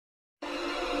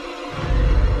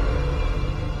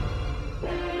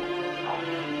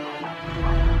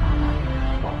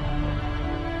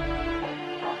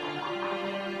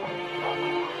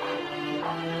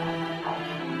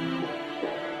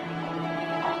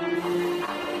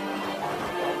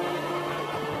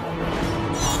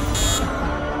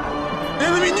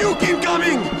Nuke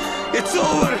incoming! It's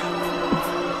over!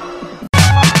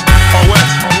 Oh,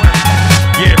 West.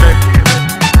 Yeah, man.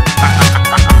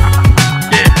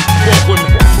 Yeah, walk with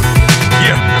me.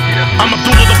 Yeah, I'm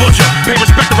Abdullah the Butcher. Pay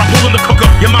respect or I'm pulling the cooker.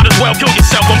 You might as well kill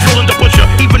yourself, I'm drilling the butcher.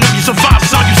 Even if you survive,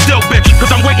 son, you still bitch. Cause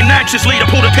I'm waiting anxiously to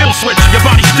pull the kill switch. Your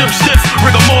body's still stiff,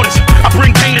 rigor mortis. I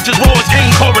bring pain at just raw as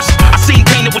aim chorus. I seen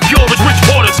pain that was pure as rich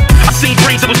waters. I seen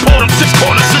brains that was poured on 6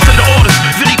 corners. Listen to orders,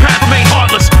 Vinny Pat remain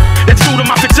heartless. It's due to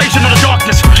my fixation on the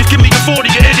darkness. Just give me your 40,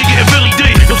 you idiot, and Billy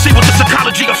D. You'll see what the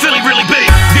psychology of Philly really be.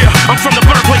 Yeah, I'm from the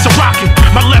birthplace of rockin'.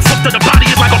 My left hook to the body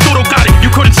is like Arturo Gotti.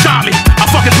 You couldn't stop me, I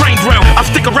fucking brain drill. I'll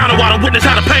stick around a while to witness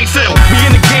how the pain feel. We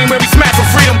in the game where we smash for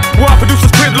freedom. Where our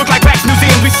producers' cribs look like wax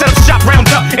museums. We set up shop, round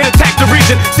up, and attack the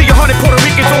region. See 100 Puerto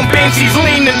Ricans on benches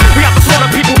leaning. We out to slaughter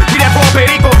people, we that raw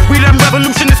perico. We them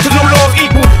revolutionists cause no law is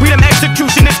equal. We them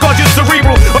executionists cause you're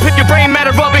cerebral. Or pick your brain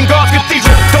matter up in God's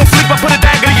cathedral. Don't sleep, I put a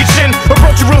dagger to your chin.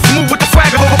 Approach you real smooth with the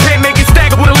swagger. Overpay, make you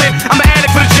stagger with a lid. I'm an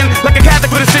addict for the gin, like a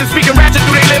Catholic for the sin. Speaking ratchet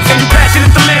through their lips, and you passion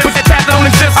is the lid. With that tap that don't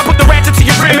exist, I put the ratchet to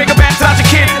your rib. Make a bastard out your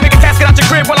kid, make a casket out your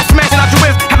crib while I'm smashing out your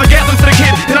whiz. Have a gasm to the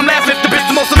kid, then I'm laughing at the bitch,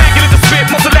 the most immaculate to spit,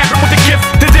 most elaborate with the gift.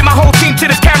 Then did my whole team to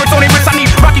this carrots on their wrist. I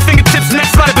need rocky fingertips,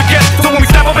 next flooded baguette. So when we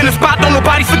step up in the spot, don't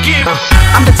nobody forgive.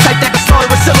 I'm the type that can slaughter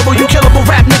a syllable. You killable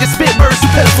rap niggas, spit birds, you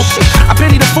pitiful shit. I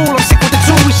Billy the fool, I'm sick with the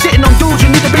tool. We shitting on dudes, you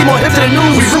need to be more hip to the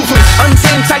news. We ruthless,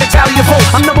 untamed, tiger tally your vote.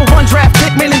 I'm #1 draft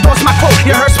pick, mail endorse my quote.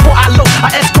 You heard support, I low, I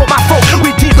escort my foe.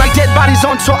 We deep like dead bodies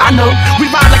on tour, I know. We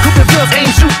ride like Cooper Bills,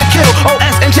 aim, shoot, to kill.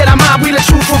 OS and Jedi mind, we the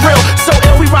truth for real. So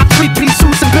ill, we rock 3-piece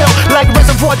suits and bill. Like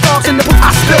reservoir dogs in the booth,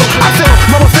 I spill. I feel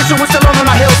more official, we're still on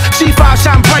our heels. G5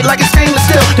 shine bright like it's stainless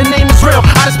steel. The name is real,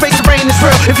 out of space, the rain is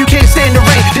real. If you can't stand the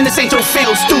rain, then this ain't your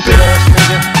field, stupid.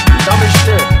 Dumb as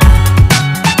shit.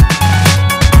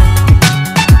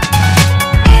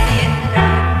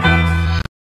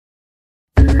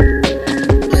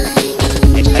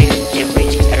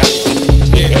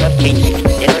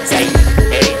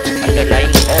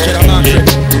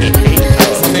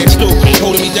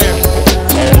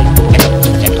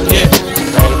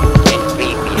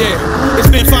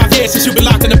 Since you've been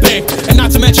locked in the bank, and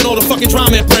not to mention all the fucking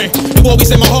drama it bring. You always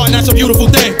in my heart, and that's a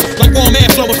beautiful thing. Like warm air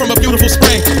flowing from a beautiful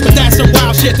spring. But that's some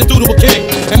wild shit to do to a king.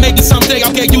 And maybe someday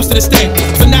I'll get used to this thing.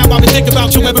 For now I've been thinking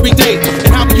about you every day,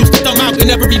 and how we used to thumb out in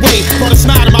every way. Brought a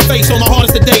smile to my face on my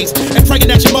hardest of days, and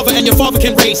praying that your mother and your father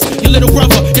can raise your little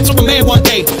brother into a man one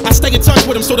day. I stay in touch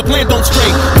with him so the plan don't stray.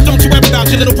 But don't you worry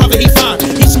about your little brother, he fine.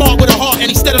 He's smart with a heart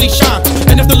and he steadily shine.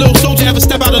 And if the little soldier ever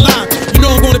step out of line, you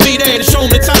know I'm gonna be there to show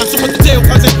him the time. So what's the deal,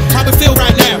 cousin? How it feel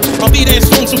right now? I'll be there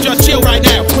soon, so just chill right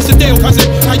now. What's the deal,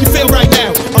 cousin? How you feel right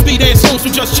now? I'll be there soon, so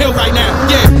just chill right now.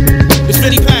 Yeah, it's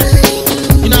Vinny Pat.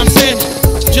 You know what I'm saying?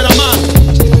 Jedi mind.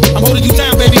 I'm holding you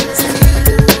down, baby.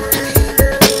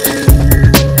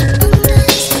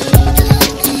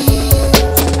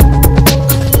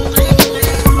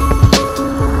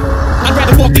 I'd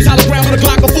rather walk these hollow ground with a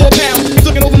Glock or 4 pound. He's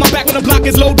looking over my back when the block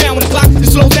is low down. When the clock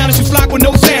is slow down, and she flock with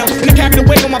no sound. And I carry the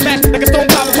weight on my back like a stone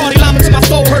power party llama till my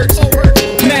soul hurts.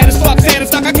 Mad as fuck, sad as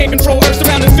stock, I can't control her.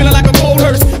 Surrounded, feeling like a cold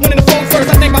hearse. One in the phone first,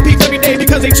 I thank my peeps every day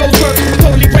because they chose work. I'm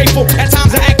totally grateful, at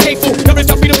times I act hateful. Never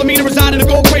stop freedom for me to reside in a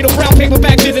gold cradle. Brown paper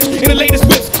bag visits in the latest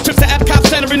whips. Trips to Epcot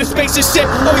Center in the spacious shit.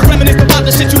 Always reminisce about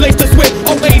the shit you laced us with.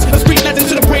 Always a street legend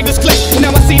to the bravest clique. And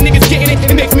now I see niggas getting it,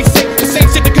 it makes me sick. The same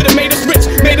shit that could've made us rich,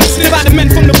 made us divide the men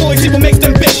from the boys, see what makes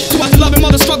them bitch. To watch the loving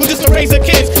mother struggle just to raise her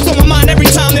kids. So my mind every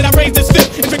time that I raise this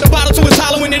fifth and drink a bottle to its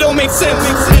hollow and it don't make sense.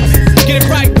 Get it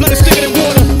right, blood is thicker than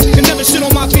water. Can never shit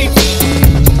on my people.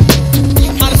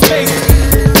 Out of space.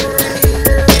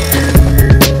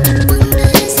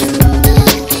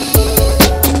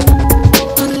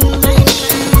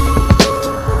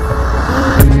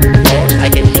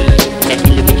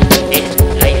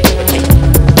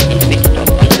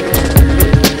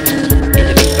 In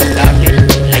the midst of darkness,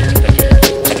 light protect,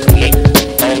 but create,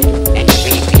 and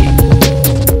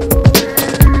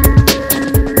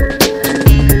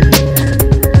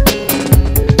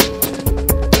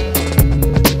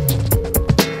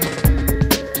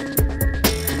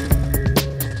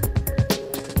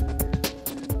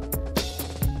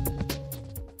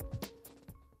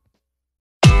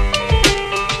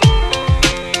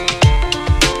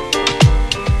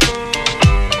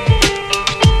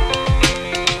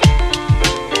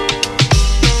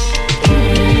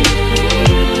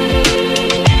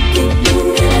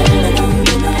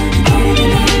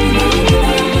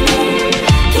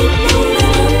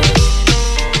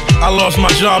lost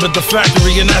my job at the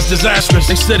factory, and that's disastrous.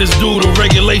 They said it's due to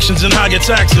regulations and higher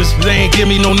taxes. They ain't give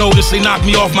me no notice, they knocked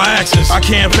me off my axis. I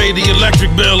can't pay the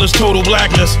electric bill, it's total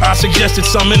blackness. I suggested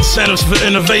some incentives for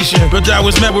innovation, but that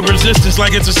was met with resistance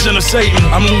like it's a sin of Satan.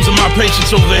 I'm losing my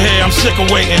patience over here, I'm sick of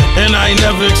waiting, and I ain't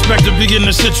never expect to be in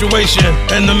this situation.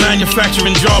 And the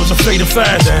manufacturing jobs are fading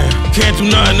fast. Can't do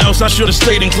nothing else, I should've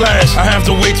stayed in class. I have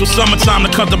to wait till summertime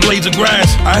to cut the blades of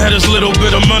grass. I had this little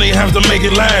bit of money, have to make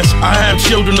it last. I have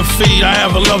children to feed, I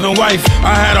have a loving wife.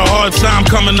 I had a hard time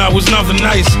coming up, was nothing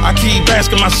nice. I keep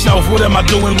asking myself, what am I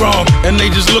doing wrong? And they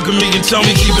just look at me and tell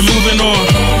me, keep it moving on.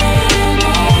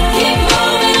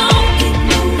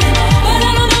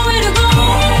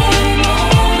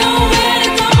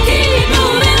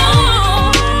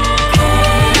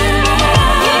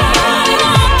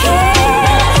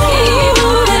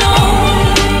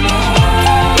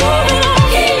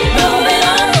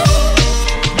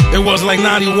 It was like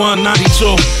 91,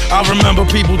 92. I remember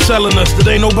people telling us that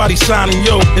ain't nobody signing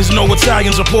you. There's no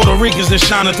Italians or Puerto Ricans that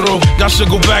shining through. Y'all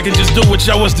should go back and just do what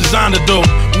y'all was designed to do.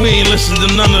 We ain't listened to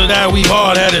none of that, we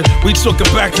hard-headed. We took it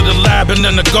back to the lab and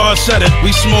then the guard said it.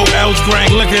 We smoked L's,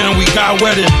 drank liquor and we got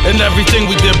wetted. And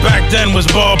everything we did back then was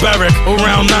barbaric.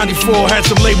 Around 94, had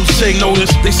some labels take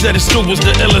notice. They said it still was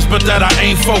the illest, but that I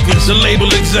ain't focused. The label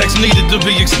execs needed to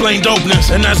be explained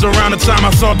dopeness. And that's around the time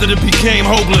I thought that it became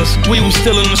hopeless. We was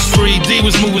still in the street, D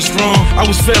was moving strong. I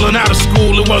was failing out of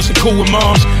school, it wasn't cool with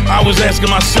moms. I was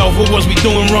asking myself, what was we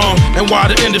doing wrong? And why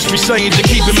the industry saying to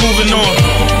keep it moving on?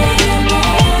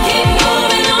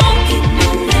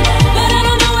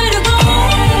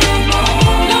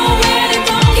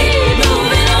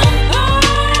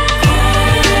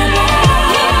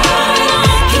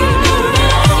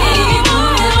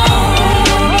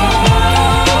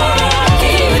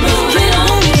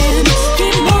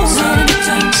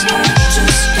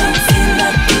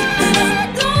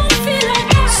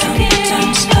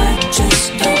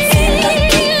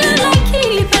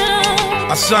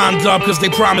 Signed up cause they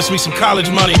promised me some college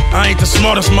money. I ain't the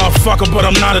smartest motherfucker, but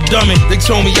I'm not a dummy. They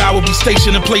told me I would be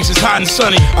stationed in places hot and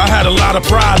sunny. I had a lot of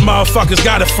pride, motherfuckers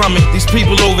got it from me. These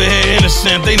people over here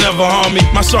innocent, they never harm me.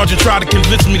 My sergeant tried to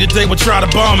convince me that they would try to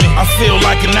bomb me. I feel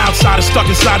like an outsider stuck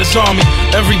inside his army.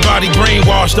 Everybody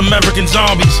brainwashed, American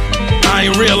zombies. I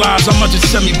ain't realize how much it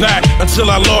sent me back until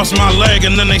I lost my leg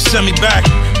and then they sent me back.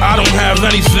 I don't have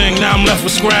anything, now I'm left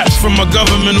with scraps from a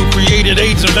government who created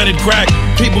AIDS, invented crack.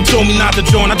 People told me not to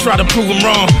join, I tried to prove them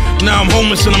wrong. Now I'm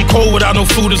homeless and I'm cold without no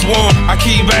food is warm. I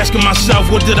keep asking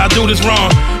myself, what did I do this wrong?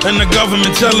 And the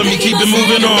government telling me keep it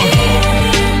moving on.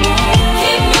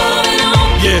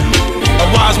 Yeah, a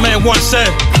wise man once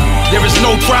said, there is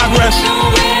no progress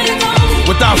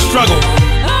without struggle.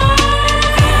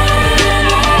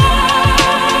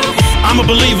 I'm a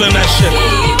believer in that shit.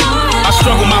 I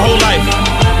struggled my whole life.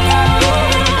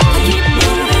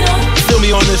 Feel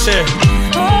me on this here.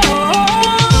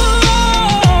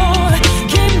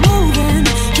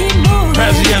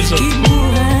 Pazienza.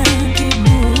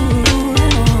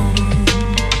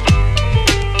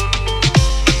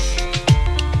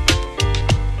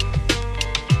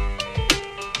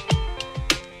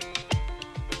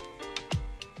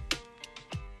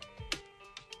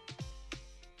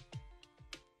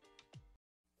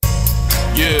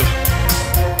 Yeah.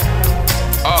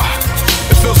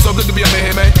 It feels so good to be up in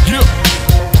here, man. Yeah.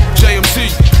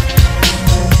 JMC.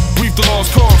 We've the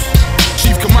lost cause.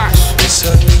 Chief Kamash.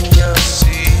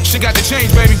 She got the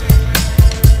change, baby.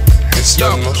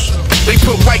 Yo. They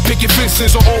put white picket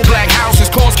fences on old black houses.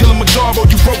 Cars Kilimanjaro,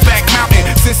 you broke back mountain.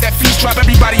 Since that feast drop,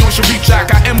 everybody on Sharif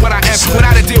Jock. I am what I am,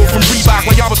 without a deal from Reebok.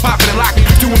 While y'all was popping and locking,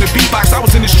 doing the beatbox, I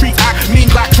was in the street, mean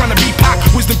Glock, trying to be pop.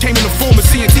 Wisdom came in the form of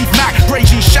seeing teeth knock. Brain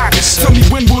G shot, tell me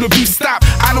when will the beat stop?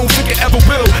 I don't think it ever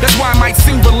will. That's why I might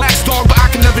seem relaxed, dog, but I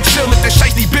can never chill. If that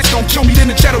shiesty bitch don't kill me, then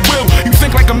the cheddar will. You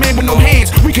think like a man with no hands,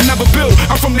 we can never build.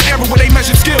 I'm from the era where they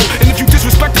measure skill, and if you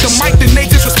disrespected the mic, then they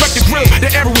disrespect the grill.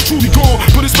 The era was truly gone,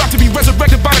 but it's about to be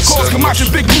resurrected by the cause. Come out your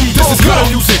big Louis. This is good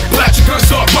music. Blast your guns,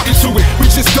 start bucking to it. We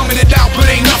just dumbing it out, but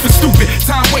ain't nothing stupid.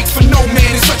 Time waits for no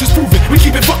man, and such is proven. We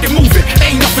keep it fucking moving,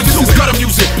 ain't nothing to it. This is gutter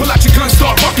music. Pull out your guns,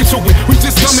 start bucking to it. We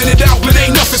just dumbing it out, but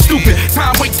ain't nothing stupid.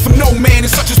 Time waits for no man,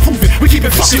 and such is proven. We keep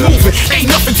it fucking moving, ain't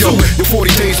nothing to it. The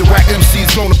 40 days of whack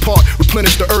MCs blown apart.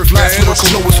 Replenish the earth, last lyrical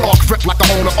Noah's Ark. Rep like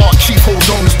I own the ark. Chief holds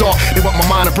on his dark. They want my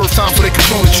mind and birth time so they can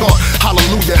clone the chart.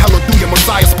 Hallelujah, hallelujah,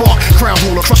 Messiah spark. Crown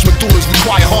ruler, crush medullas, be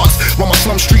quiet hearts. While my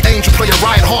slum street angel play a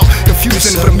riot harp.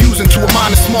 Confusing but amusing to a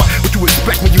mind that's smart. What you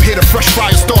expect when you hear the fresh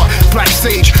fire start? Black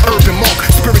sage, urban monk.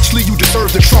 Spiritually you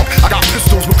deserve the trunk. I got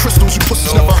pistols with crystals, you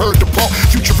pussies never heard the pump.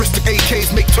 Futuristic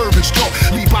AKs make turbans jump.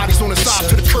 Leave bodies on the side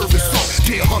to the curb and salt.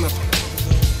 Dear hunter.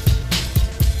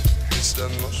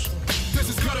 This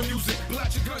is gutter music.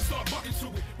 Blast your gun, start bucking to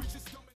it.